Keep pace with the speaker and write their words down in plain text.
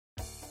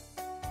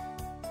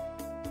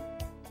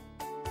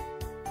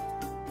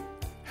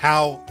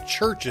how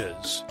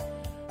churches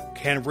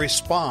can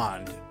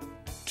respond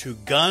to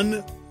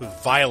gun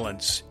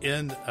violence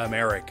in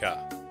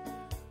America,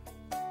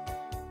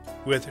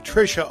 with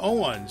Tricia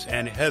Owens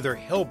and Heather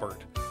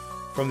Hilbert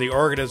from the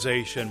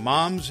organization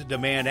Moms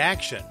Demand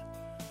Action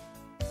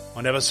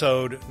on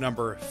episode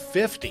number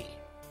 50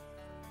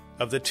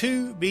 of the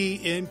To Be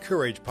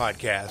Encouraged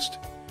podcast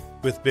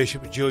with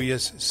Bishop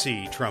Julius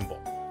C. Trimble.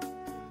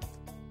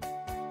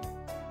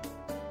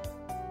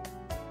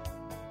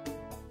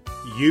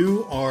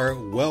 You are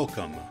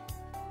welcome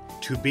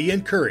to Be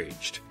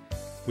Encouraged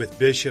with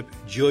Bishop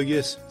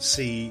Julius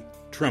C.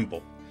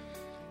 Trimble.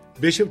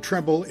 Bishop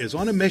Trimble is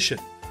on a mission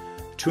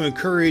to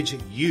encourage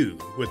you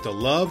with the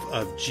love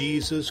of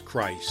Jesus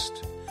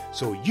Christ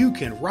so you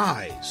can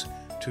rise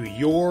to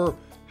your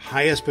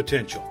highest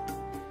potential.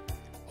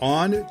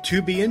 On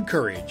To Be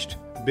Encouraged,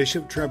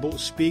 Bishop Trimble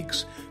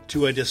speaks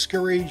to a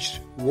discouraged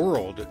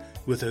world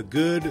with a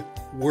good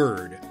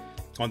word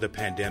on the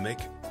pandemic,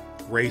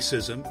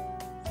 racism,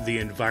 the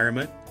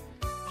environment,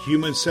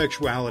 human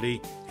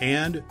sexuality,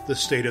 and the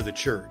state of the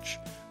church,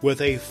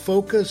 with a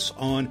focus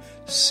on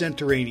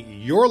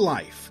centering your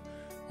life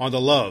on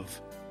the love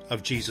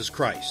of Jesus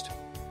Christ.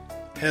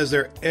 Has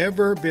there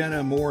ever been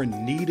a more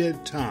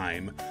needed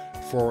time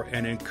for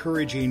an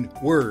encouraging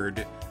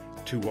word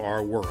to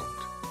our world?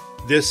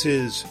 This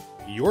is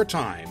your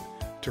time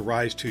to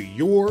rise to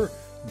your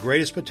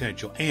greatest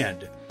potential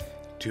and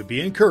to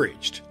be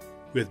encouraged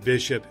with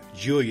Bishop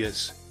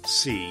Julius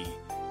C.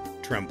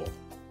 Trimble.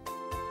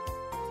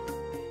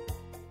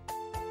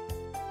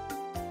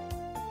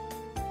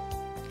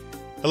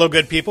 Hello,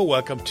 good people.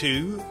 Welcome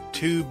to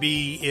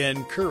Be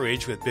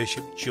Encouraged with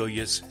Bishop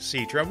Julius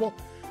C. Trimble.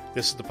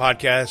 This is the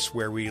podcast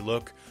where we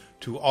look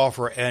to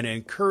offer an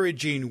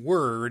encouraging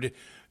word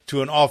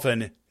to an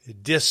often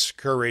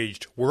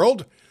discouraged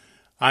world.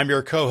 I'm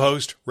your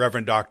co-host,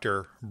 Reverend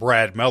Dr.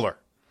 Brad Miller.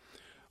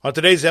 On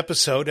today's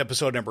episode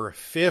number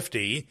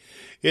 50,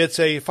 it's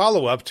a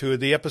follow-up to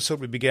the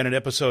episode we began in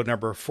episode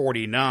number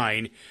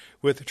 49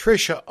 with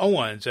Tricia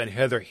Owens and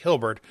Heather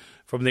Hilbert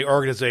from the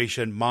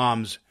organization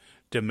Moms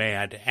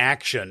Demand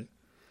Action.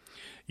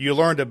 You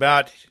learned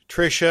about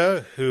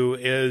Tricia, who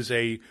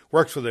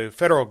works for the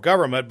federal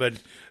government, but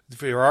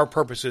for our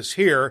purposes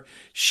here,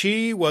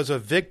 she was a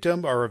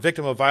victim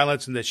of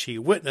violence in that she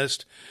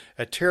witnessed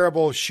a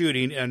terrible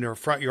shooting in her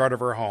front yard of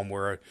her home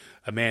where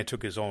a man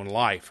took his own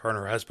life. Her and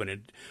her husband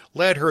had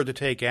led her to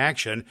take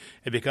action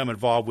and become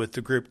involved with the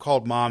group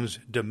called Moms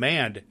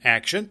Demand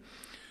Action.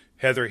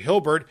 Heather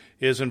Hilbert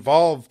is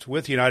involved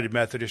with the United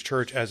Methodist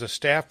Church as a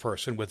staff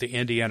person with the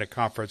Indiana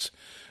Conference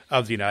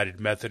of the United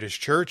Methodist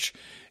Church,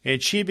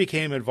 and she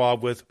became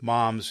involved with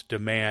Moms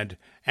Demand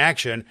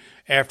Action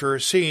after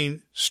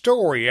seeing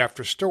story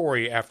after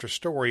story after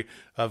story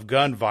of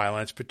gun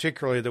violence,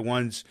 particularly the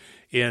ones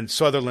in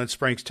Sutherland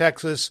Springs,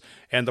 Texas,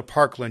 and the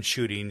Parkland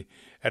shooting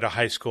at a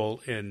high school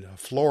in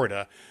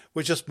Florida,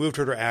 which just moved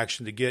her to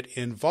action to get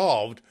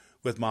involved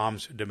with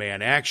Moms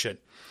Demand Action.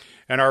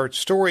 And our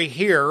story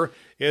here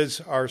is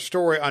our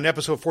story on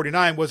episode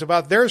 49 was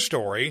about their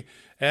story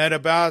and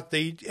about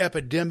the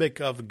epidemic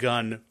of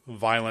gun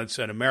violence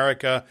in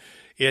America.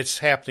 It's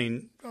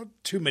happening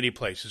too many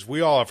places.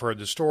 We all have heard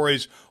the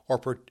stories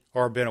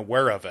or been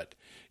aware of it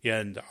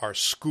in our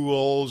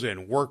schools,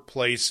 in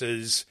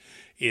workplaces,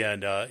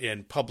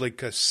 in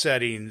public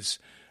settings,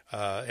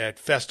 at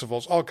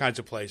festivals, all kinds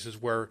of places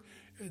where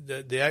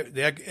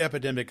the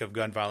epidemic of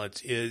gun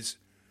violence is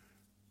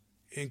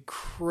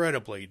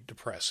incredibly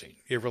depressing.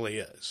 It really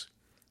is.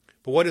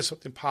 But what is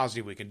something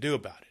positive we can do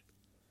about it?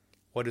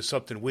 What is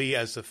something we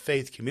as the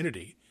faith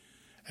community,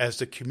 as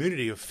the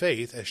community of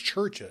faith, as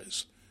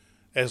churches,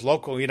 as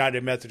local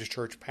United Methodist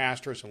Church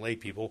pastors and lay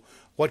people,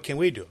 what can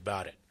we do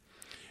about it?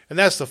 And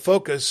that's the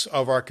focus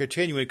of our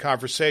continuing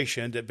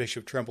conversation that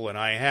Bishop Trimble and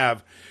I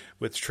have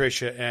with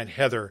Tricia and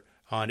Heather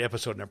on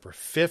episode number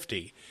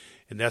 50.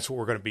 And that's what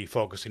we're going to be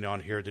focusing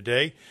on here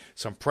today.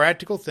 Some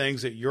practical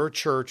things that your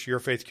church, your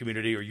faith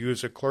community, or you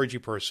as a clergy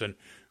person,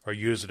 or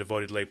you as a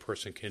devoted lay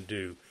person can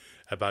do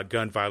about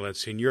gun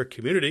violence in your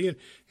community.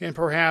 And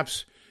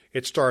perhaps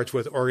it starts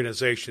with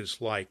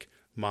organizations like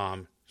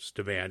Moms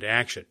Demand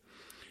Action.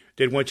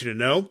 Did want you to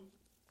know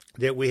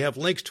that we have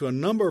links to a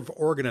number of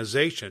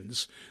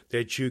organizations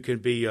that you can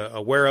be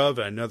aware of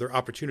and other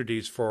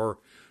opportunities for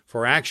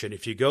action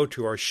if you go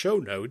to our show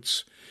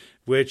notes,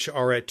 which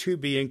are at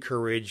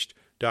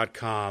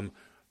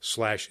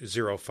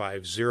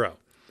tobeencouraged.com/050.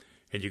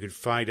 And you can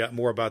find out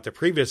more about the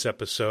previous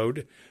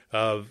episode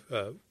of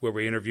where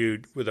we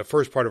interviewed with the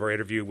first part of our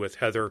interview with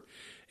Heather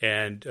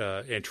and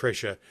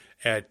Tricia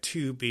at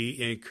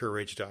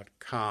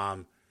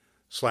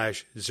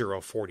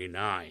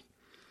tobeencouraged.com/049.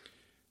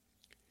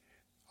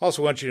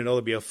 Also want you to know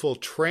there'll be a full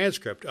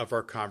transcript of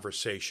our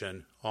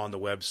conversation on the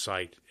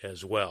website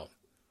as well.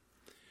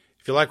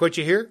 If you like what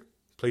you hear,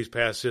 please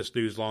pass this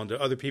news along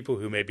to other people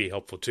who may be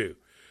helpful too.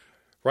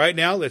 Right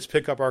now, let's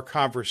pick up our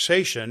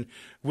conversation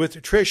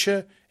with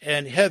Tricia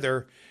and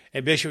Heather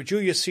and Bishop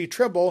Julius C.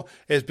 Trimble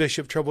as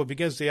Bishop Trimble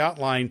begins to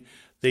outline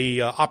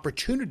the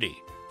opportunity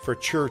for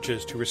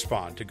churches to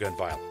respond to gun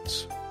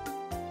violence.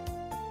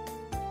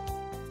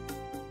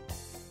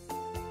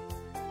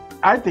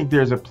 I think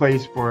there's a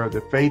place for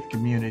the faith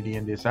community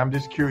in this. I'm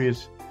just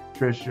curious,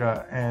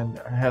 Tricia and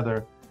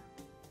Heather,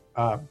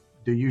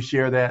 do you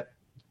share that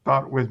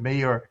thought with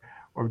me, or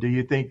do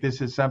you think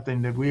this is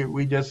something that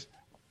we just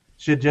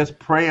should just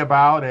pray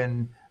about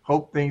and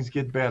hope things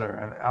get better?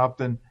 And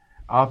I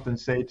often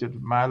say to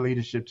my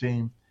leadership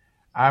team,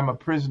 I'm a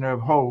prisoner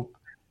of hope,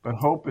 but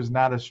hope is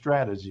not a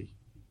strategy.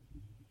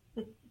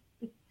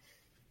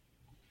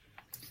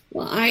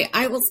 Well,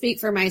 I will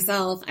speak for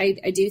myself.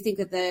 I do think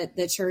that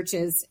the church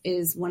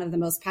is one of the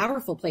most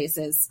powerful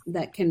places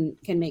that can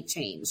make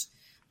change.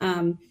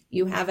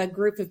 You have a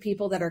group of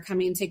people that are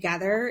coming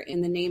together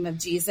in the name of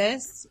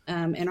Jesus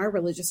in our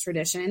religious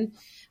tradition,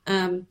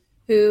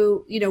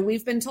 who,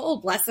 we've been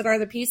told, blessed are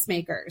the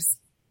peacemakers.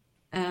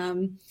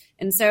 And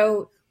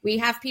so we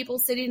have people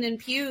sitting in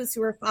pews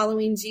who are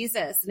following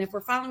Jesus. And if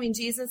we're following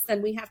Jesus,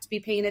 then we have to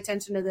be paying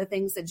attention to the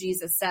things that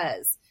Jesus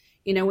says.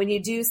 When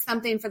you do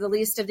something for the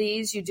least of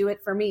these, you do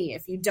it for me.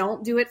 If you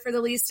don't do it for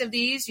the least of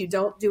these, you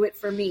don't do it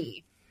for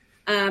me.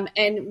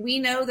 And we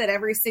know that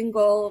every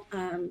single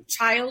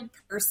child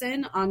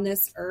person on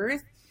this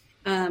earth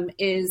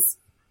is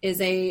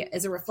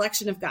a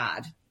reflection of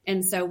God.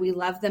 And so we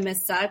love them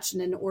as such.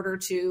 And in order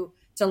to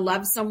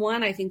love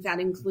someone, I think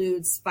that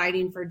includes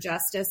fighting for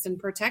justice and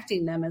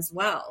protecting them as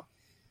well.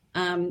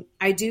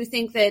 I do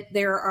think that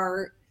there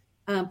are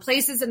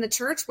places in the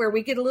church where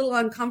we get a little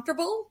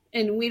uncomfortable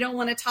and we don't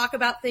want to talk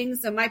about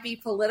things that might be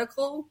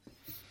political.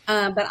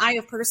 But I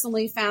have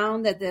personally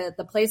found that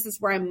the places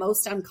where I'm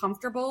most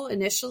uncomfortable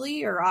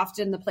initially are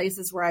often the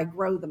places where I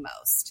grow the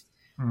most.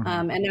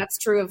 Mm-hmm. And that's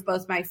true of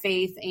both my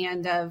faith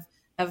and of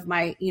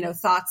my,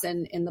 thoughts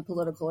in the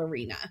political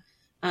arena.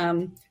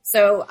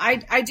 So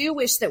I do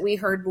wish that we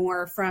heard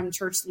more from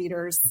church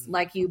leaders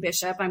like you,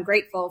 Bishop. I'm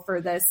grateful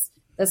for this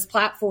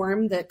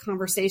platform, the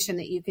conversation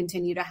that you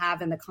continue to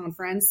have in the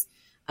conference,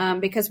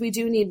 because we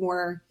do need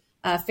more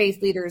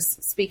faith leaders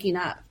speaking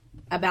up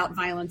about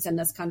violence in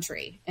this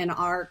country and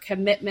our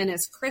commitment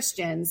as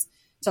Christians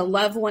to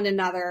love one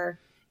another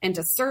and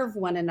to serve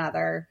one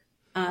another,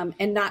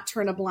 and not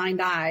turn a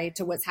blind eye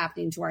to what's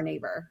happening to our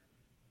neighbor.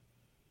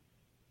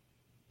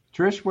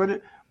 Trish,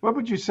 what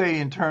would you say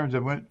in terms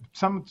of when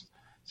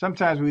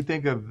sometimes we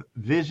think of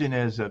vision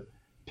as a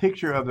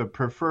picture of a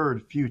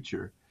preferred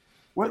future?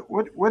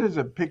 What is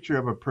a picture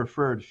of a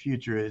preferred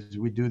future as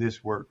we do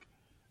this work?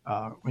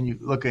 When you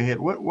look ahead,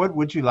 what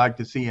would you like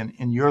to see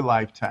in your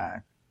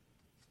lifetime?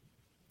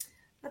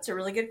 That's a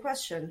really good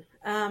question.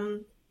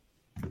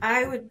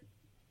 I would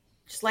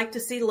just like to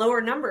see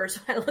lower numbers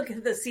when I look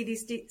at the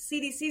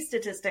CDC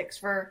statistics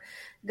for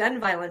gun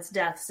violence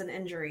deaths and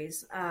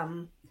injuries.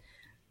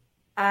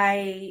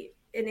 In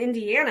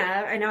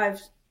Indiana, I know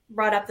I've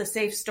brought up the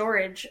safe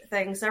storage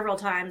thing several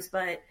times,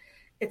 but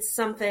it's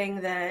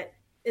something that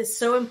is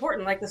so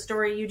important. Like the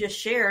story you just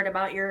shared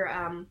about your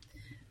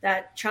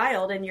that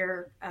child in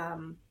your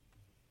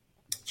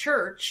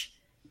church,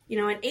 an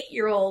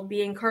 8-year-old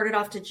being carted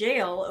off to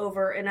jail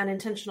over an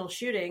unintentional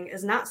shooting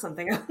is not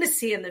something I want to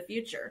see in the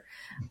future.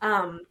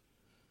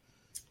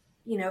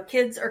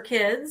 Kids are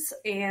kids,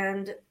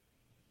 and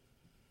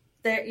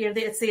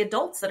it's the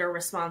adults that are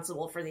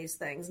responsible for these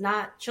things,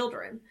 not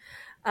children.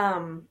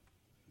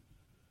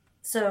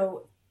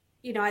 So,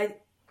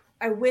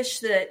 I wish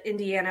that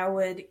Indiana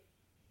would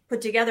put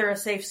together a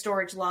safe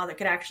storage law that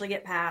could actually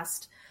get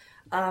passed.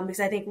 Because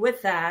I think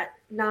with that,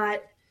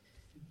 not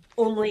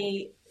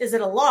only is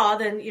it a law,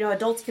 then,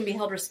 adults can be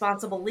held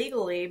responsible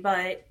legally,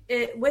 but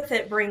with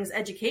it brings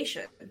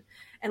education.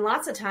 And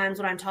lots of times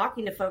when I'm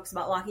talking to folks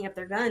about locking up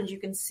their guns, you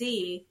can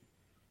see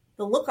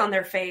the look on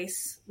their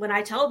face when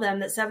I tell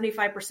them that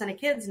 75% of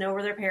kids know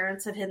where their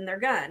parents have hidden their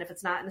gun if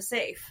it's not in a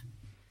safe.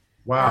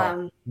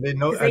 Wow. I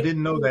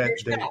didn't know that.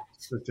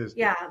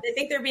 Yeah, they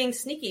think they're being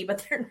sneaky,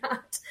 but they're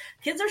not.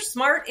 Kids are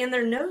smart and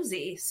they're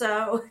nosy.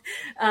 So,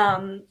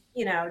 I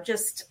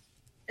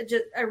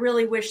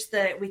really wish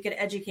that we could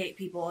educate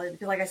people. And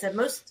like I said,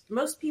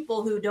 most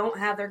people who don't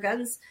have their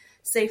guns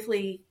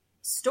safely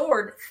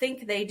stored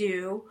think they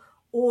do,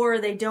 or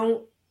they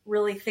don't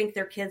really think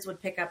their kids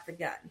would pick up the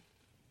gun.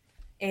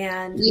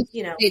 And,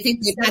 they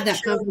think they've had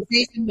that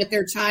conversation with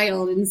their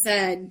child and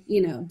said,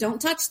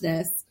 don't touch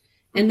this.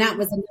 And that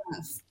was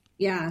enough.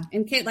 Yeah.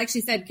 And like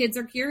she said, kids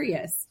are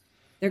curious.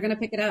 They're going to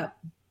pick it up.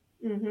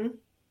 Mm-hmm.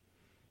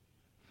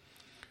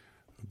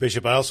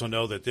 Bishop, I also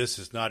know that this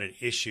is not an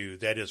issue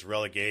that is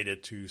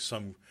relegated to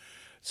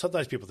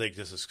sometimes people think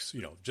this is,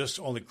 just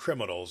only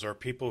criminals or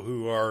people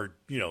who are,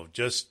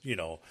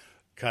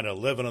 kind of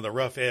living on the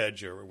rough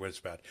edge or what it's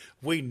about.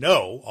 We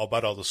know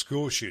about all the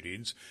school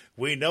shootings.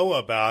 We know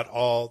about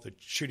all the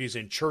shootings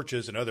in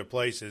churches and other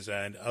places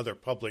and other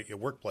public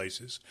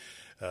workplaces.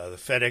 The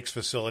FedEx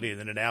facility in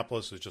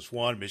Indianapolis is just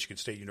one, Michigan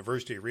State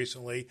University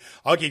recently.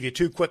 I'll give you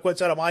two quick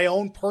ones out of my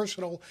own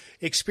personal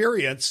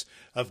experience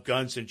of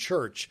guns in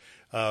church.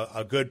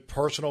 A good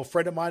personal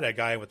friend of mine, a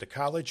guy I went to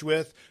college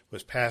with,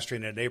 was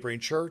pastoring a neighboring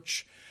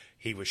church.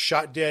 He was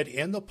shot dead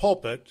in the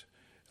pulpit,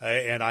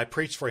 and I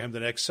preached for him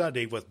the next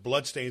Sunday with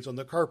bloodstains on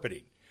the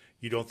carpeting.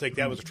 You don't think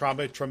that was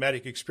a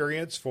traumatic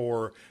experience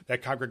for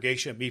that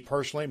congregation? Me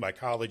personally, my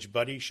college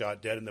buddy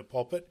shot dead in the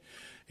pulpit,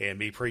 and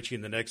me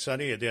preaching the next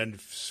Sunday. And then a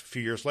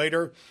few years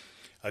later,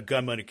 a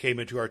gunman came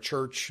into our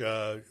church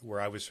where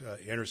I was,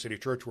 inner city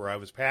church where I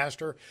was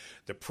pastor.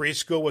 The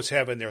preschool was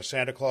having their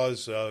Santa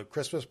Claus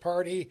Christmas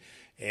party,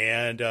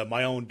 and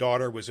my own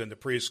daughter was in the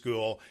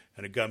preschool,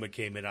 and a gunman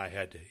came in. I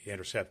had to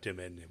intercept him,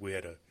 and we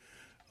had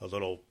a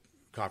little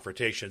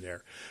confrontation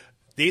there.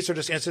 These are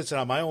just instances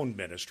on my own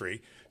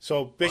ministry.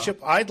 So, Bishop,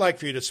 I'd like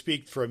for you to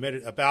speak for a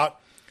minute about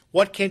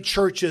what can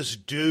churches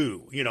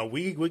do? You know,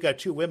 we got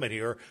two women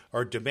here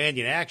are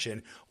demanding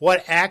action.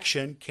 What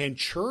action can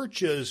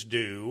churches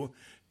do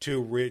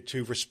to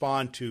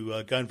respond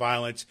to gun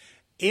violence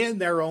in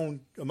their own,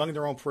 among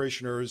their own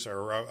parishioners,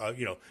 or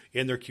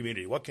in their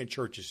community? What can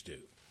churches do?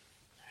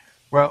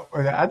 Well,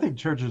 I think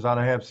churches ought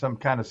to have some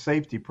kind of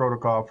safety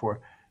protocol for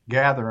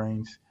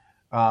gatherings.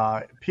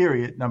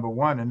 Period, number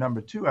one. And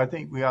number two, I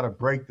think we ought to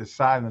break the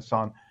silence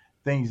on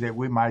things that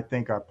we might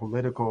think are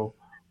political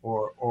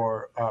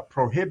or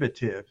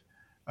prohibitive.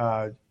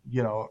 I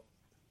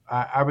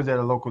was at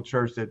a local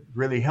church that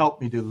really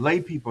helped me do,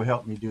 lay people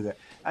helped me do that.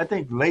 I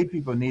think lay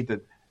people need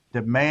to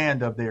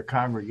demand of their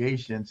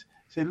congregations,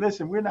 say,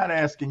 listen, we're not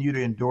asking you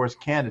to endorse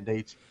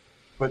candidates,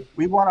 but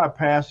we want our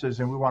pastors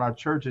and we want our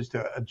churches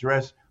to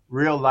address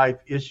real life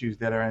issues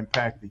that are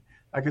impacting.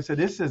 Like I said,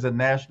 this is a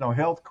national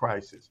health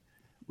crisis.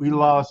 We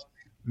lost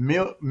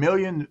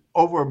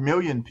over 1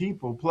 million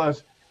people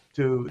plus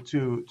to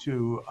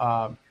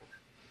the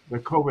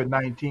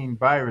COVID-19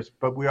 virus.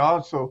 But we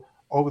also,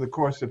 over the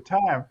course of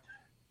time,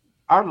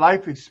 our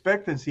life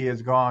expectancy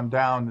has gone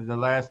down in the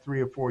last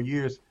 3 or 4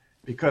 years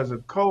because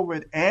of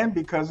COVID and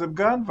because of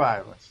gun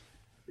violence,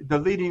 the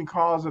leading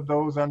cause of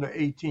those under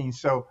 18.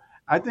 So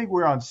I think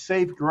we're on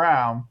safe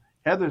ground.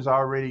 Heather's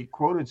already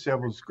quoted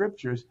several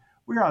scriptures.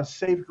 We're on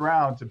safe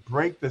ground to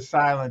break the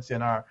silence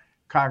in our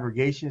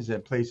congregations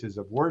and places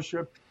of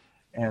worship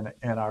and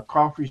our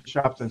coffee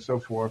shops and so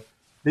forth.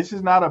 This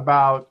is not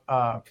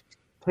about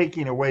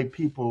taking away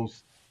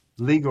people's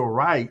legal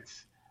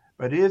rights,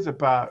 but it is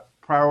about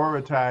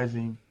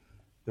prioritizing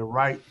the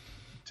right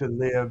to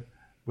live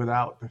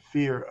without the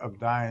fear of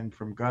dying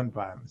from gun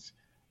violence.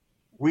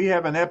 We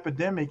have an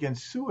epidemic in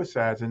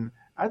suicides, and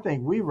I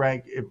think we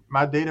rank, if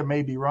my data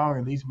may be wrong,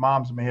 and these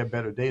moms may have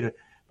better data,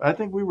 but I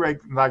think we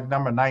rank like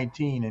number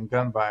 19 in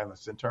gun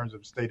violence in terms of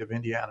the state of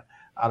Indiana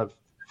out of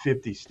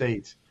 50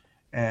 states.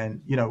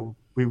 And,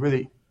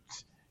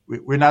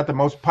 we're not the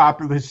most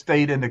populous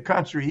state in the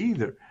country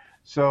either.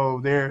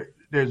 So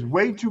there's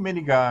way too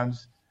many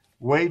guns,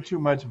 way too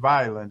much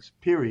violence,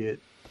 period,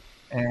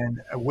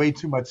 and way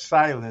too much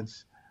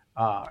silence.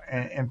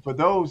 And for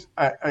those,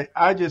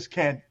 I just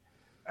can't.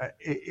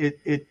 It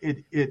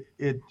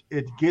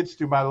gets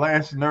to my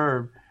last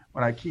nerve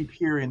when I keep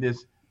hearing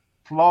this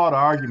flawed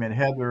argument.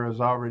 Heather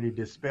has already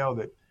dispelled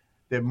it,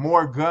 that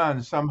more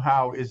guns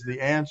somehow is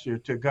the answer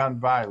to gun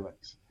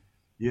violence.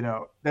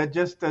 That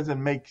just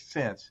doesn't make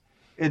sense.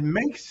 It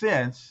makes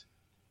sense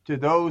to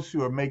those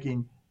who are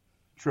making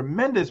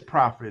tremendous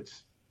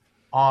profits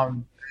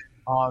on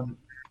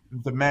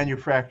the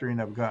manufacturing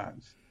of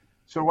guns.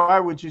 So why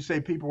would you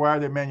say people, why are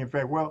they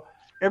manufacturing? Well,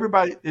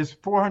 everybody is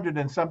 400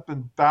 and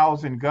something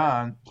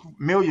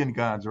million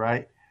guns,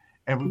 right?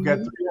 And we've got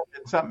 300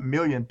 and something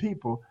million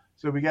people.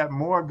 So we got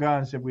more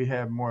guns than we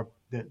have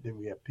than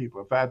we have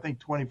people. I think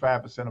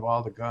 25% of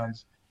all the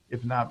guns,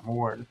 if not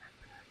more,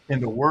 in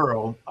the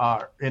world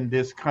are in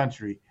this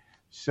country.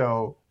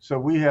 So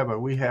we have an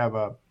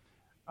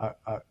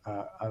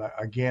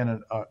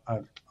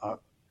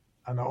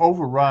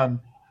overrun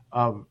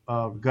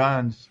of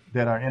guns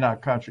that are in our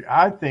country.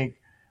 I think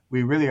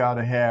we really ought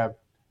to have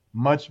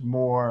much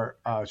more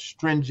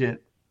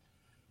stringent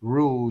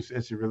rules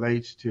as it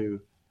relates to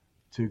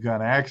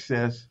gun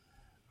access,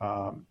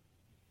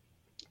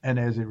 and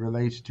as it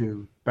relates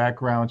to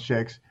background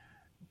checks,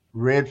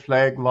 red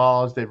flag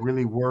laws that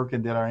really work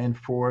and that are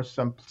enforced.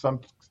 Some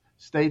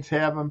states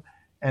have them,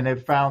 and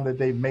they've found that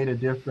they've made a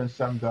difference.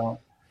 Some don't.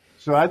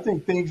 So I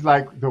think things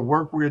like the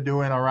work we're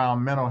doing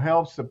around mental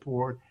health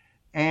support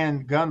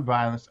and gun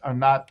violence are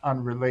not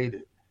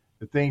unrelated.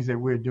 The things that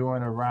we're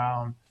doing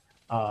around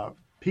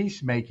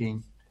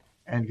peacemaking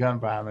and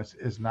gun violence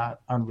is not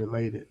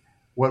unrelated.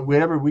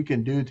 Whatever we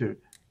can do to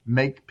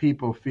make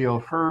people feel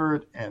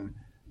heard and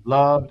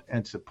loved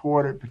and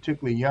supported,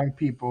 particularly young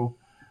people,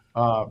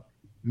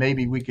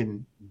 maybe we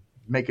can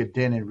make a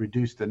dent and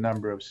reduce the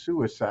number of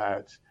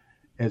suicides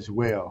as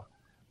well.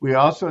 We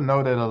also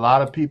know that a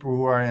lot of people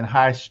who are in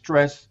high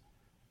stress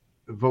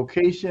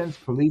vocations,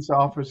 police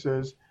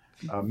officers,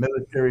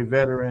 military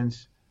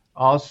veterans,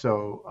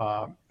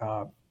 also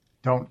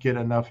don't get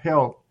enough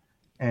help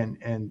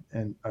and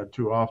are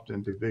too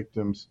often the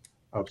victims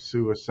of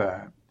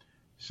suicide.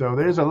 So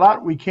there's a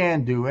lot we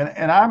can do,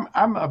 and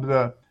I'm of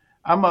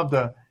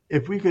the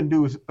if we can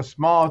do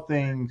small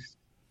things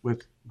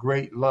with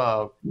great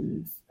love,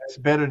 that's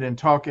better than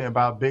talking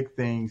about big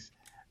things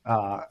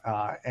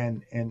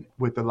and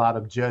with a lot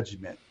of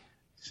judgment.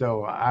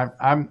 So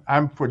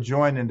I'm for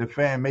joining the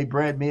fan. Maybe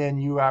Brad, me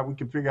and you, we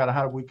can figure out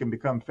how we can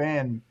become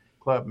fan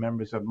club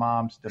members of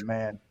Moms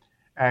Demand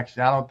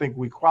Action. I don't think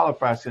we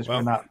qualify since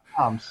we're not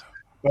moms,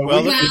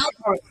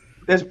 but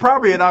there's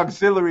probably an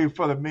auxiliary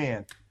for the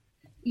men.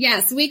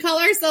 Yes, we call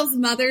ourselves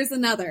Mothers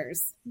and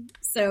Others.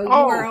 So you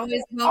are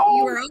always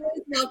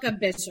welcome,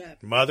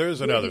 Bishop. Mothers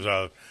and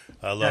Others.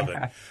 I love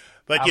it.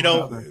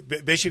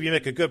 But, Bishop, you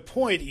make a good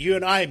point. You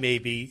and I may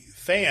be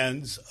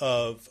fans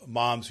of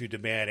Moms Who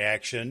Demand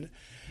Action,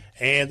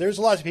 and there's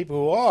lots of people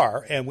who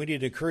are, and we need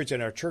to encourage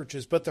in our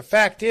churches. But the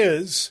fact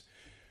is,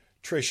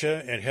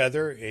 Tricia and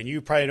Heather, and you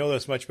probably know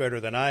this much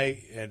better than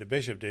I and the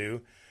Bishop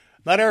do,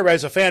 not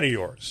everybody's a fan of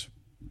yours.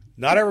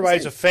 Not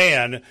everybody's a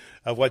fan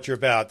of what you're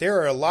about.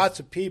 There are lots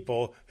of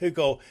people who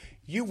go,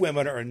 you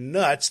women are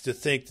nuts to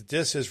think that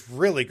this is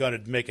really going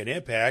to make an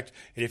impact.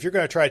 And if you're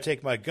going to try to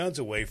take my guns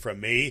away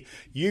from me,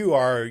 you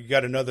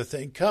got another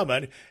thing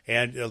coming.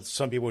 And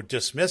some people are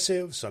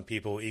dismissive, some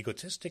people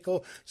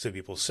egotistical, some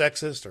people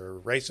sexist or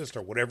racist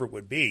or whatever it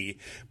would be.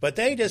 But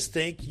they just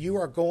think you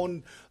are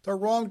going the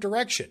wrong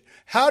direction.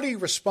 How do you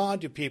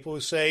respond to people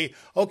who say,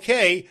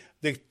 okay,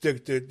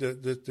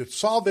 to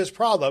solve this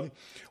problem,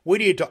 we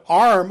need to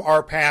arm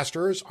our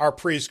pastors, our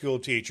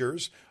preschool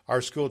teachers,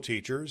 our school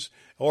teachers,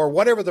 or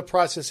whatever the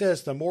process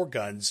is, the more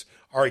guns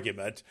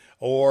argument,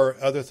 or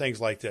other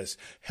things like this.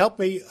 Help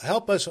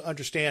us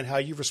understand how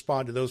you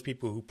respond to those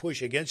people who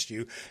push against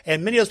you.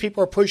 And many of those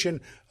people are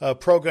pushing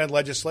pro-gun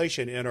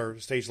legislation in our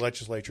state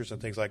legislatures and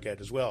things like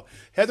that as well.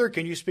 Heather,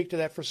 can you speak to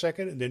that for a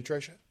second? And then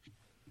Tricia?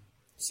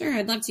 Sure,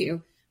 I'd love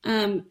to.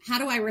 How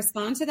do I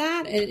respond to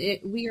that?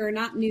 We are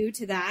not new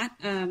to that.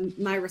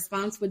 My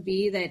response would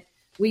be that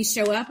we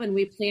show up and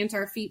we plant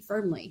our feet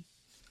firmly.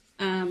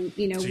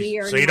 We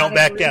are. So you don't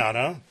back down,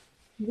 huh?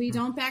 We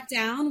don't back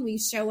down. We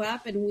show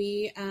up and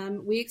we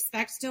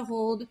expect to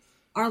hold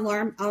our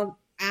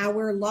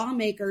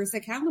lawmakers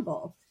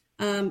accountable.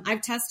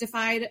 I've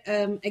testified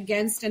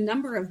against a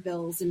number of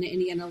bills in the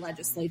Indiana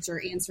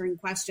legislature, answering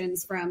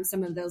questions from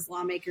some of those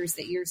lawmakers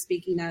that you're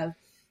speaking of,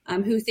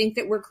 who think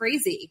that we're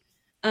crazy.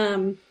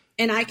 And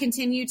I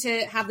continue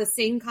to have the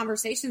same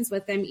conversations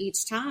with them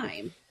each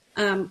time.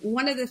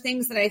 One of the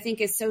things that I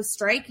think is so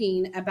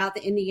striking about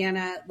the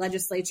Indiana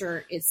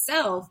legislature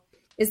itself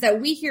is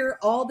that we hear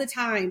all the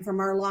time from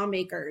our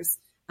lawmakers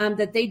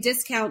that they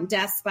discount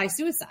deaths by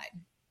suicide.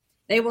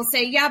 They will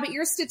say, yeah, but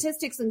your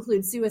statistics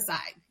include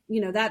suicide.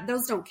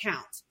 Those don't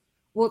count.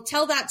 Well,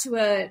 tell that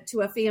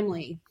to a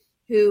family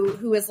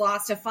who has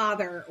lost a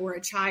father or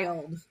a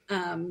child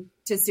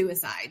to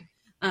suicide.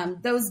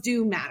 Those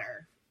do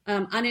matter.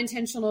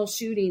 Unintentional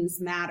shootings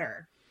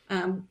matter.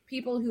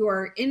 People who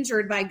are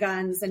injured by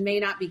guns and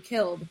may not be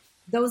killed,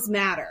 those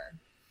matter.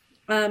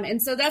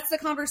 And so that's the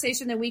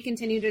conversation that we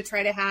continue to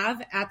try to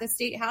have at the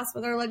State House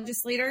with our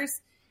legislators,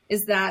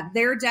 is that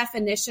their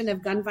definition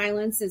of gun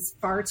violence is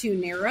far too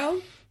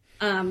narrow.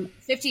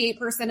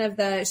 58% of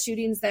the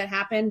shootings that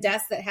happen,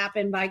 deaths that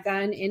happen by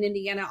gun in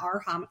Indiana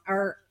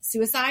are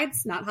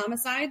suicides, not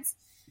homicides.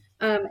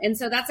 And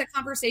so that's a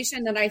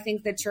conversation that I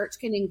think the church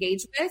can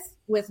engage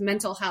with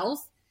mental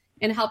health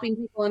and helping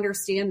people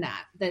understand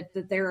that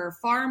there are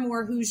far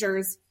more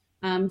Hoosiers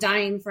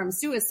dying from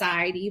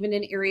suicide, even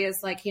in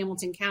areas like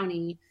Hamilton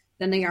County,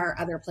 than they are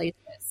other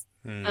places.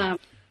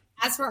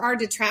 As for our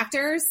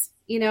detractors,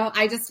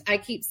 I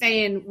keep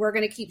saying we're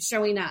going to keep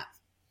showing up.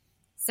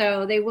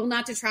 So they will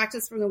not detract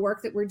us from the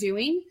work that we're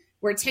doing.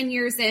 We're 10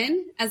 years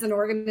in as an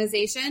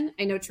organization.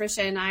 I know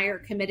Tricia and I are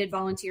committed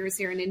volunteers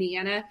here in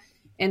Indiana,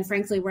 and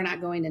frankly, we're not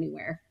going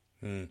anywhere.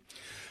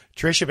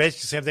 Tricia,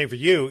 basically the same thing for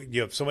you.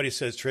 If somebody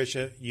says,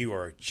 Tricia, you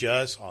are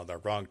just on the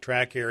wrong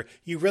track here,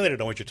 you really don't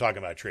know what you're talking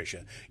about,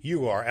 Tricia.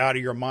 You are out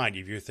of your mind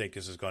if you think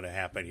this is going to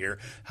happen here.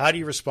 How do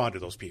you respond to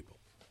those people?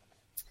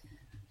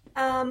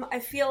 I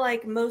feel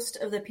like most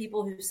of the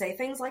people who say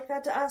things like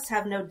that to us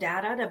have no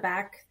data to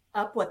back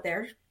up what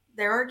their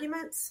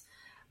arguments.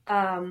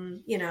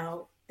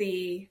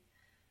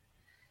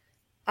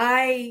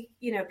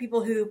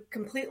 People who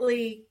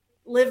completely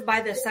live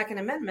by the Second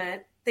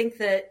Amendment think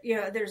that,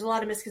 there's a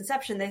lot of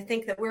misconception. They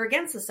think that we're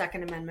against the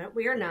Second Amendment.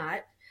 We are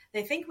not.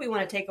 They think we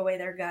want to take away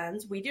their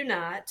guns. We do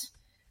not.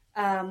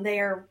 They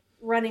are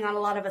running on a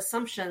lot of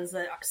assumptions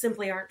that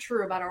simply aren't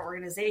true about our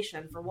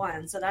organization, for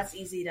one. So that's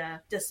easy to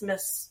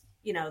dismiss,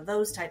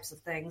 those types of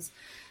things.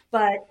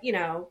 But,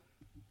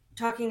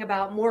 talking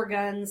about more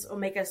guns will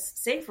make us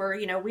safer.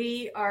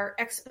 We are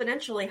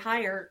exponentially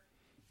higher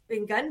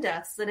in gun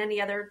deaths than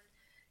any other,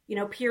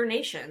 peer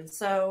nation.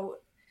 So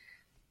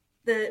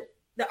the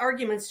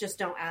arguments just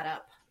don't add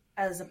up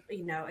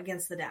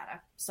against the data.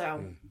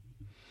 So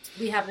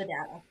we have the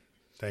data.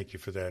 Thank you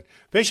for that.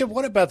 Bishop,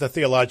 what about the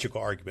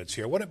theological arguments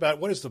here? What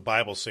does the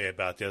Bible say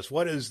about this?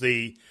 What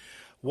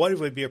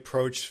would be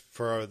approach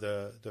for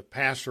the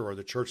pastor or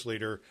the church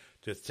leader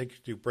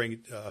to bring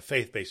a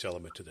faith-based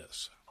element to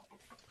this?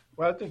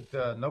 Well, I think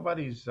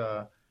nobody's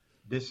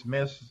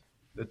dismissed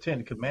the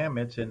Ten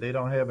Commandments, and they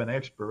don't have an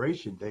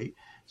expiration date.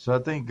 So I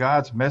think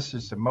God's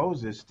message to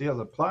Moses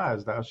still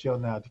applies, thou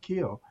shalt not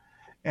kill.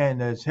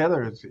 And as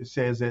Heather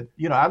says that,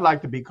 I'd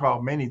like to be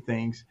called many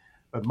things,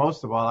 but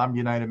most of all, I'm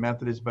United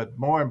Methodist. But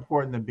more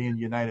important than being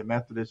United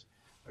Methodist,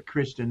 a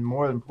Christian,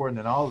 more important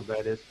than all of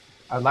that is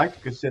I'd like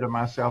to consider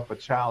myself a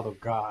child of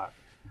God,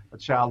 a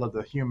child of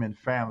the human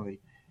family.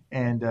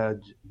 And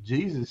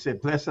Jesus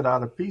said, blessed are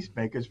the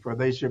peacemakers, for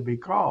they should be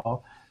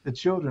called the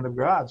children of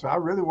God. So I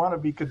really want to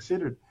be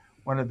considered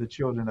one of the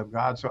children of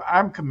God. So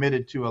I'm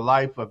committed to a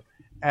life of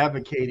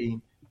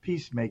advocating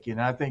peacemaking.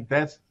 And I think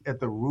that's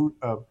at the root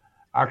of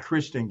our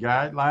Christian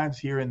guidelines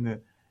here in the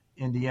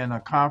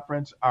Indiana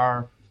Conference.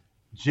 Our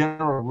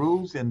general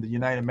rules in the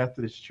United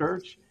Methodist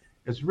Church,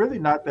 it's really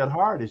not that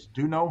hard. It's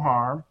do no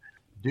harm,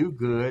 do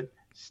good,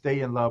 stay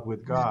in love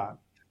with God.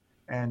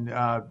 And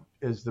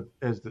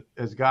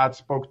as God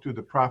spoke through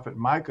the prophet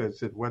Micah, it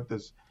said, what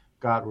does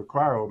God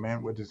require, oh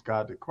man? What does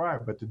God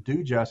require? But to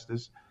do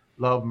justice,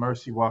 love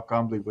mercy, walk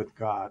humbly with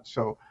God.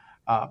 So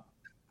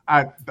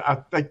I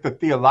think the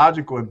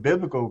theological and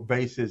biblical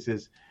basis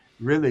is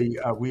really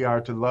we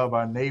are to love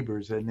our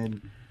neighbors.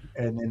 And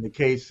in the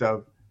case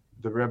of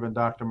the Reverend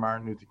Dr.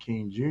 Martin Luther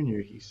King Jr.,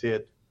 he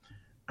said,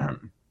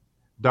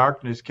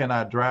 darkness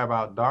cannot drive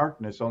out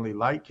darkness, only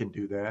light can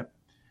do that.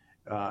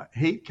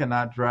 Hate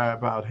cannot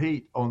drive out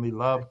hate, only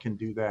love can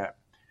do that.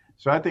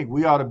 So I think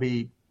we ought to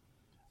be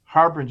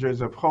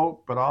harbingers of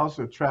hope, but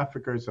also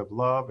traffickers of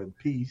love and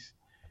peace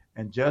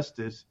and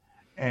justice,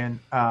 and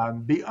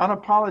be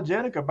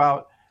unapologetic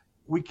about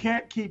we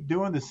can't keep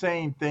doing the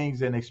same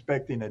things and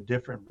expecting a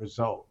different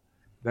result.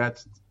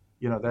 That's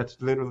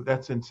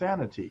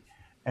insanity.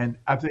 And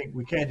I think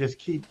we can't just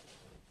keep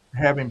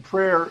having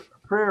prayer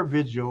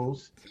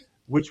vigils,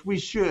 which we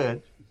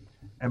should,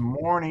 and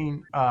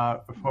mourning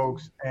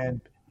folks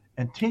and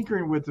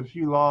tinkering with a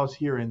few laws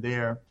here and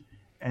there,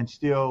 and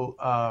still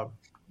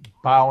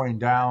bowing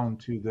down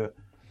to the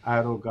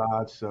idol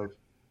gods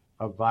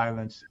of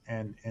violence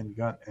and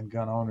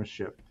gun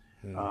ownership.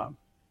 Mm-hmm.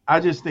 I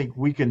just think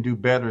we can do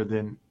better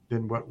than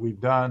what we've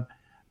done.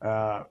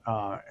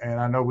 And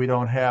I know we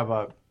don't have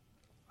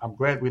I'm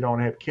glad we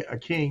don't have a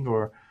king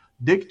or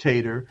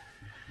dictator.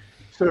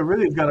 So it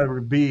really is going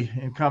to be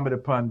incumbent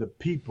upon the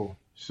people.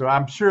 So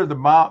I'm sure the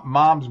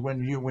moms,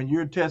 when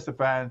you're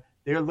testifying,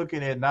 they're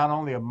looking at not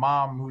only a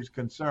mom who's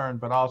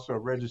concerned, but also a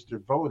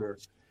registered voter,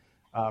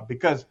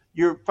 because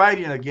we're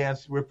fighting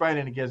against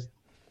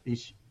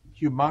these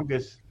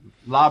humongous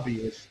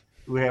lobbyists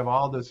who have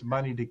all this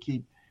money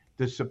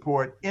to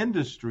support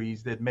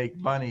industries that make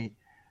money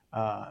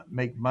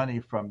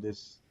from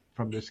this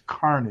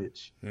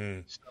carnage.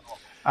 Mm.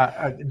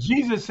 So,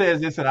 Jesus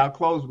says this, and I'll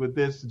close with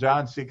this,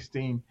 John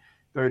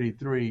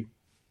 16:33.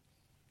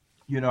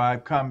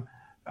 I've come,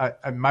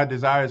 my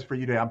desire is for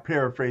you to, I'm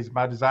paraphrasing,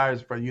 my desire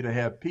is for you to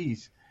have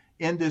peace.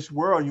 In this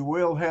world, you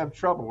will have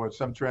trouble, or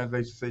some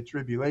translations say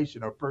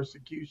tribulation or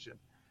persecution.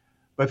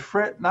 But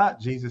fret not,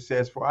 Jesus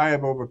says, for I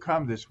have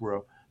overcome this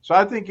world. So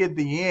I think at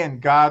the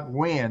end, God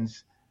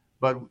wins,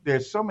 but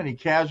there's so many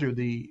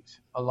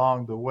casualties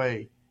along the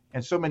way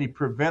and so many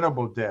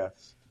preventable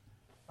deaths,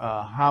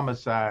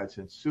 homicides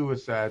and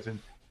suicides. And,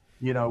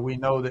 we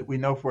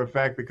know for a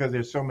fact, because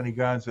there's so many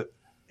guns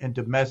in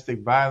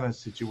domestic violence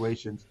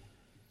situations,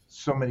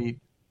 so many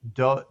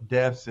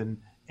deaths and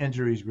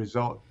injuries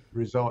result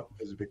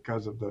is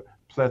because of the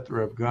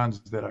plethora of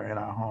guns that are in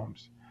our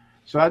homes.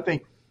 So I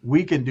think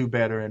we can do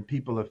better, and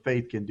people of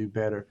faith can do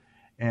better.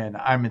 And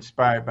I'm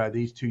inspired by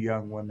these two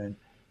young women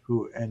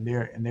and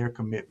their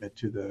commitment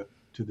to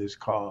this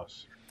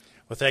cause.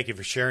 Well, thank you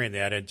for sharing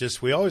that. And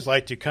we always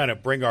like to kind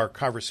of bring our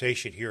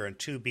conversation here and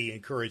to be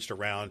encouraged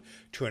around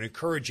to an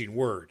encouraging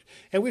word.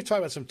 And we've talked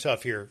about some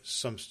tough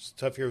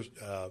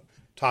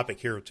topic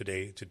here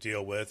today to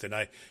deal with. And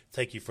I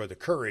thank you for the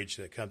courage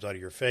that comes out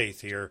of your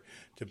faith here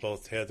to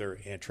both Heather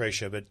and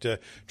Tricia. But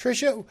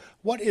Tricia,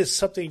 what is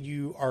something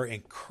you are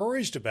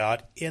encouraged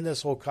about in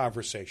this whole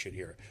conversation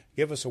here?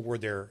 Give us a word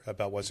there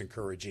about what's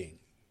encouraging.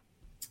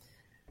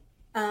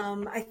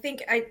 I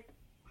think I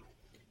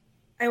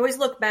always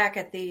look back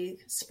at the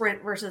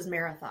sprint versus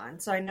marathon.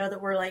 So I know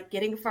that we're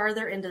getting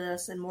farther into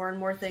this, and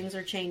more things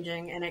are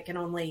changing, and it can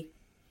only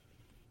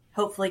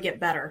hopefully get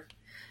better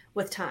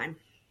with time.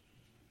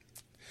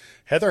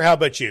 Heather, how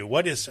about you?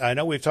 I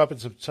know we've talked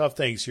about some tough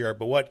things here,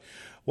 but what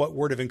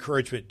word of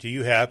encouragement do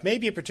you have?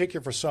 Maybe in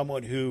particular for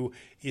someone who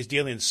is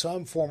dealing in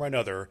some form or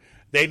another.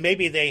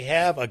 They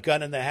have a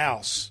gun in the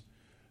house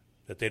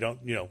that they don't,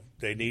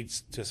 they need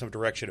some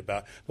direction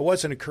about. But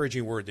what's an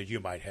encouraging word that you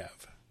might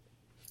have?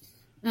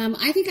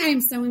 I think I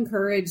am so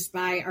encouraged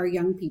by our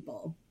young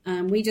people.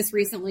 We just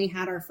recently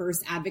had our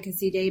first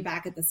advocacy day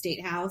back at the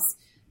State House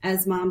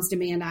as Moms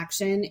Demand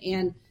Action.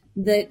 And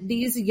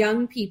these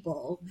young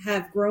people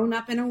have grown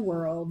up in a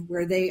world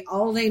where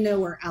all they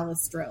know are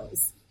Alice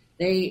drills.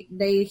 They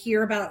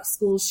hear about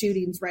school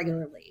shootings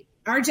regularly.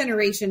 Our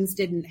generations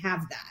didn't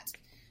have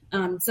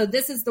that. So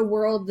this is the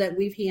world that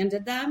we've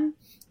handed them.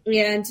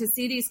 And to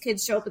see these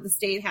kids show up at the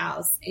State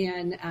House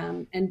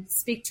and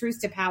speak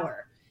truth to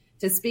power,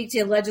 to speak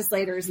to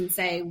legislators and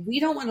say, we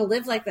don't want to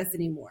live like this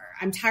anymore.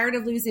 I'm tired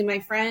of losing my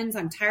friends.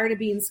 I'm tired of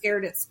being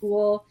scared at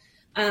school.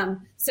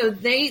 So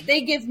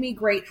they give me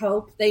great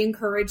hope. They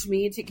encourage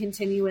me to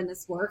continue in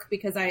this work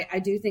because I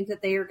do think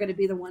that they are going to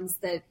be the ones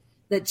that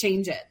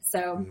change it.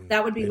 So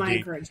that would be my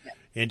encouragement.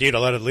 Indeed, a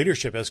lot of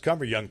leadership has come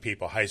from young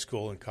people, high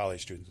school and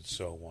college students and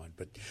so on.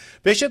 But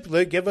Bishop,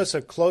 give us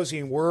a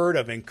closing word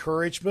of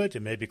encouragement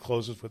and maybe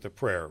close us with a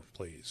prayer,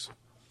 please.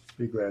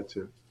 Be glad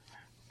to.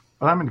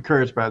 Well, I'm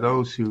encouraged by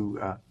those who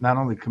not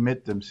only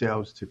commit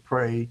themselves to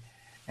pray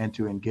and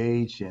to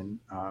engage in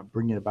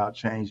bringing about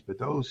change, but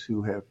those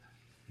who have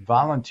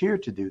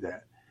volunteered to do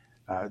that.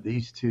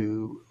 These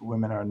two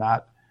women are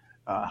not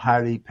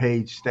highly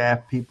paid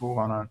staff people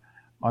on a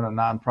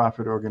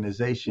nonprofit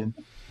organization,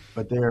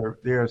 but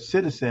they're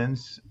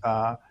citizens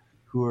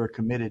who are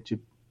committed to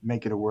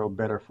making the world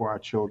better for our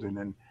children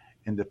and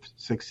in the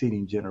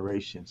succeeding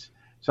generations.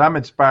 So I'm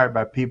inspired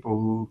by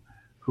people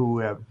who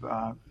have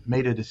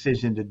made a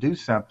decision to do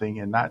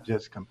something and not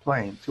just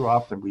complain. Too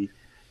often we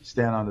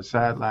stand on the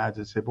sidelines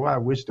and say, boy, I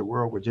wish the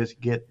world would just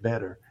get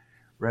better,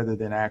 rather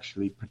than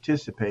actually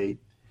participate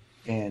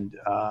in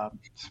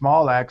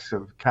small acts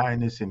of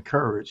kindness and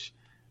courage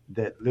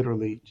that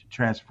literally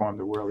transform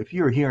the world. If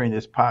you're hearing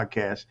this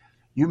podcast,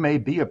 you may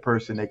be a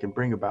person that can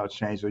bring about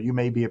change, or you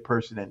may be a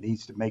person that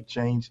needs to make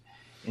change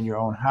in your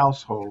own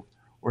household,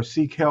 or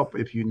seek help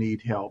if you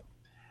need help.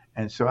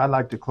 And so I'd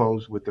like to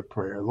close with a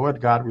prayer. Lord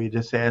God, we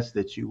just ask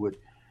that you would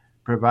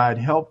provide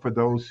help for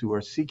those who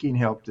are seeking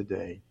help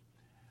today.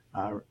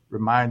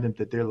 Remind them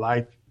that their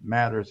life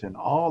matters and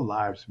all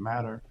lives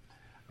matter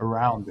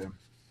around them.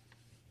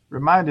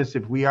 Remind us,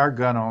 if we are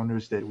gun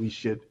owners, that we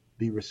should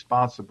be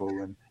responsible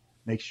and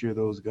make sure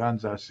those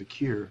guns are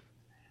secure.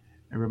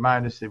 And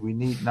remind us that we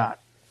need not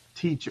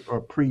teach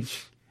or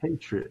preach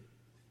hatred,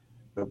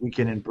 but we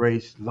can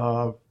embrace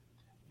love,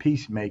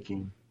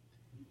 peacemaking,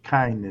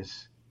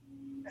 kindness,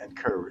 and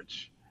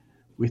courage.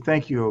 We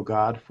thank you, O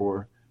God,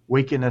 for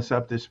waking us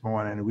up this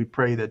morning. And we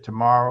pray that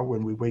tomorrow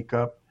when we wake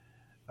up,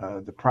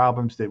 the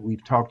problems that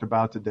we've talked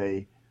about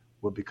today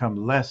will become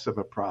less of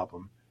a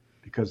problem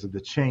because of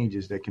the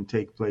changes that can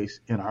take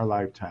place in our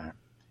lifetime.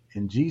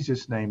 In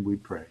Jesus' name we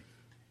pray.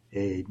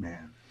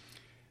 Amen.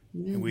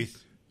 And we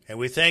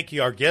thank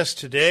you, our guests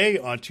today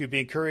on To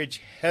Be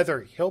Encouraged,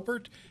 Heather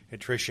Hilbert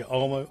and Tricia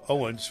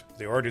Owens,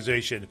 the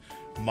organization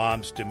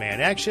Moms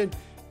Demand Action.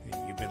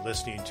 And you've been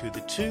listening to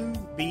the To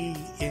Be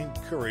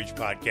Encouraged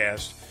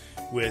podcast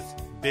with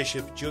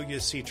Bishop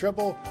Julius C.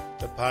 Trimble,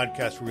 the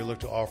podcast where we look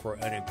to offer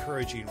an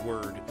encouraging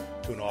word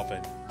to an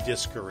often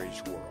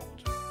discouraged world.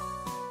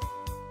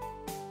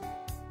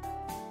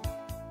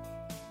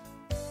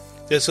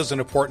 This is an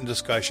important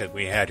discussion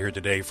we had here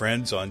today,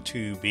 friends, on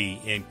To Be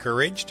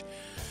Encouraged.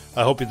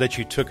 I hope that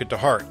you took it to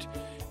heart.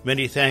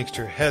 Many thanks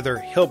to Heather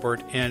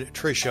Hilbert and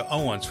Tricia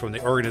Owens from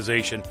the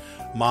organization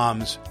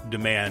Moms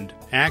Demand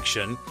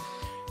Action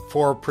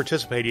for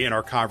participating in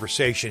our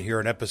conversation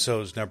here in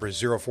episodes number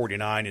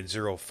 049 and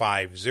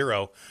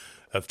 050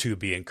 of To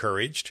Be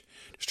Encouraged.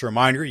 Just a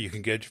reminder, you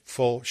can get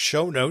full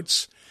show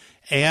notes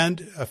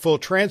and a full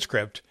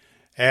transcript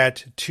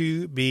at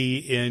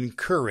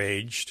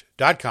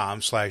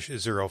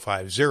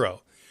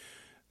tobeencouraged.com/050.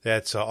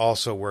 That's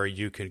also where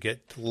you can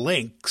get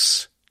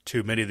links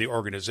to many of the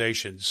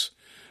organizations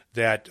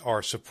that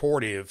are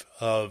supportive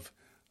of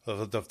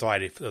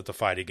the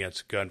fight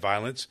against gun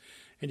violence.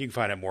 And you can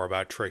find out more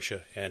about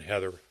Tricia and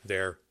Heather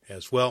there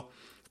as well.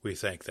 We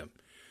thank them.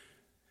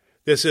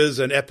 This is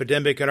an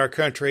epidemic in our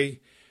country.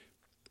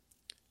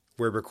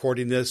 We're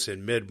recording this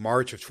in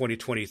mid-March of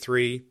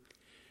 2023.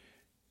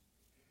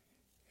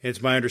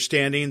 It's my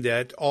understanding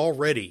that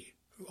already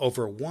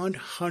over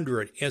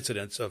 100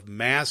 incidents of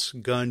mass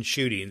gun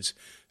shootings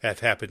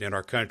have happened in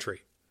our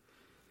country.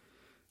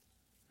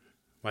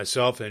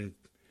 Myself and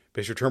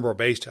Bishop Trimble are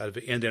based out of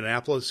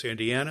Indianapolis,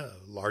 Indiana,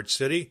 a large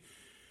city.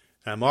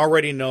 I'm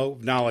already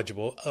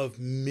knowledgeable of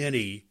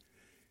many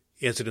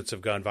incidents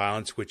of gun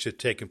violence which have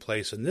taken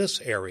place in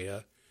this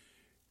area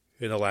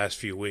in the last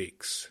few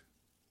weeks,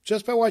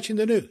 just by watching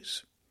the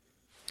news.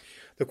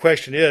 The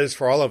question is,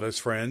 for all of us,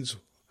 friends,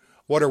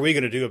 what are we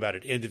going to do about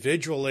it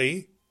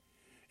individually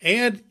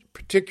and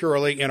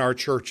particularly in our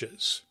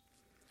churches?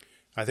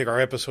 I think our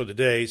episode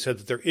today said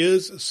that there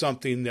is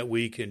something that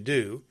we can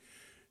do.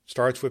 It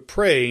starts with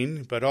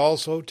praying, but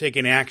also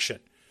taking action.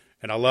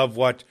 And I love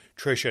what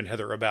Tricia and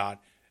Heather are about,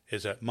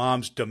 is that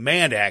moms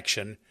demand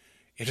action.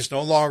 It is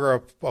no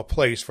longer a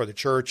place for the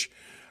church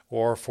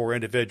or for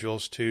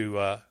individuals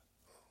to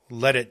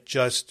let it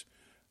just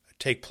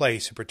take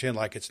place and pretend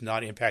like it's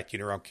not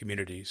impacting our own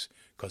communities,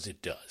 because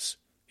it does.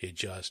 It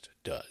just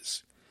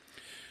does.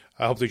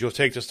 I hope that you'll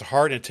take this to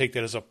heart and take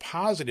that as a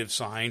positive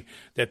sign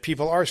that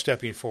people are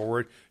stepping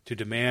forward to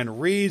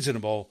demand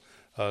reasonable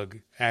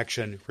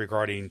action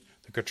regarding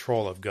the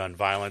control of gun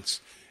violence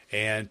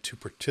and to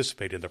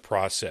participate in the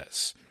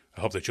process.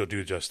 I hope that you'll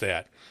do just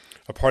that.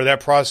 A part of that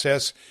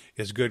process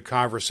is good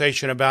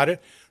conversation about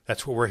it.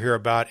 That's what we're here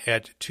about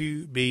at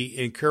To Be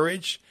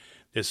Encouraged.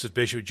 This is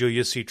Bishop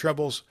Julius C.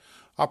 Trimble's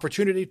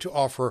opportunity to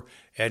offer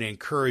an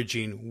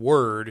encouraging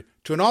word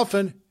to an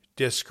often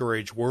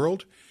discouraged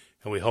world.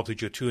 And we hope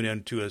that you'll tune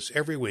in to us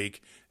every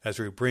week as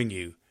we bring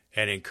you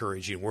and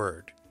encouraging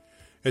word.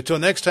 Until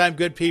next time,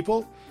 good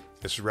people,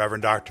 this is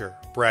Reverend Dr.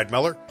 Brad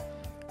Miller,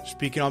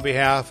 speaking on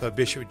behalf of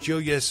Bishop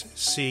Julius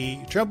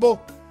C.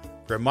 Trimble,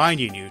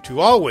 reminding you to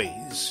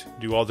always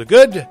do all the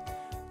good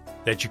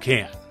that you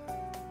can.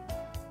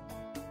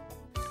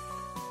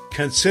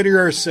 Consider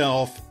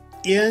yourself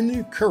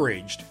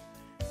encouraged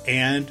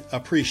and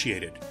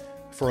appreciated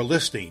for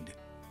listening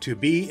to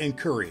Be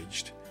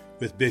Encouraged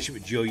with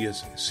Bishop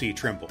Julius C.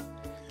 Trimble.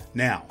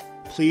 Now,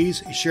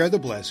 please share the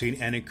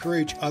blessing and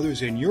encourage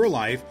others in your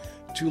life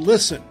to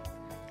listen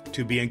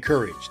to Be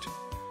Encouraged.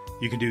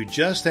 You can do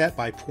just that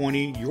by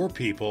pointing your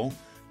people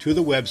to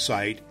the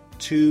website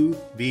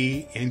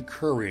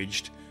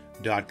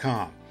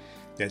tobeencouraged.com.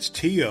 That's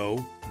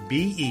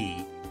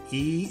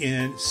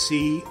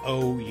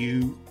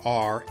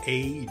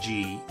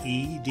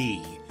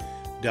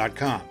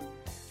TOBENCOURAGED.com.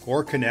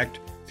 Or connect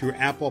through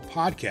Apple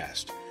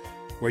Podcast,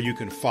 where you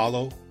can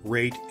follow,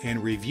 rate,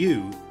 and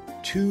review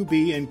To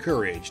Be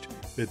Encouraged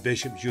with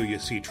Bishop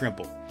Julius C.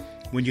 Trimble.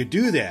 When you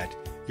do that,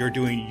 you're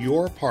doing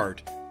your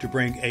part to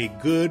bring a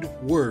good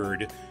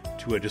word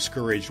to a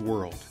discouraged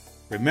world.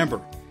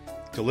 Remember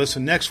to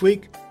listen next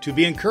week to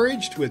Be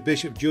Encouraged with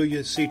Bishop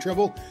Julius C.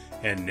 Trimble,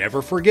 and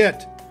never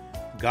forget,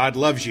 God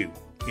loves you,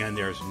 and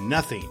there's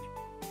nothing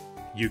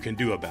you can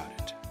do about it.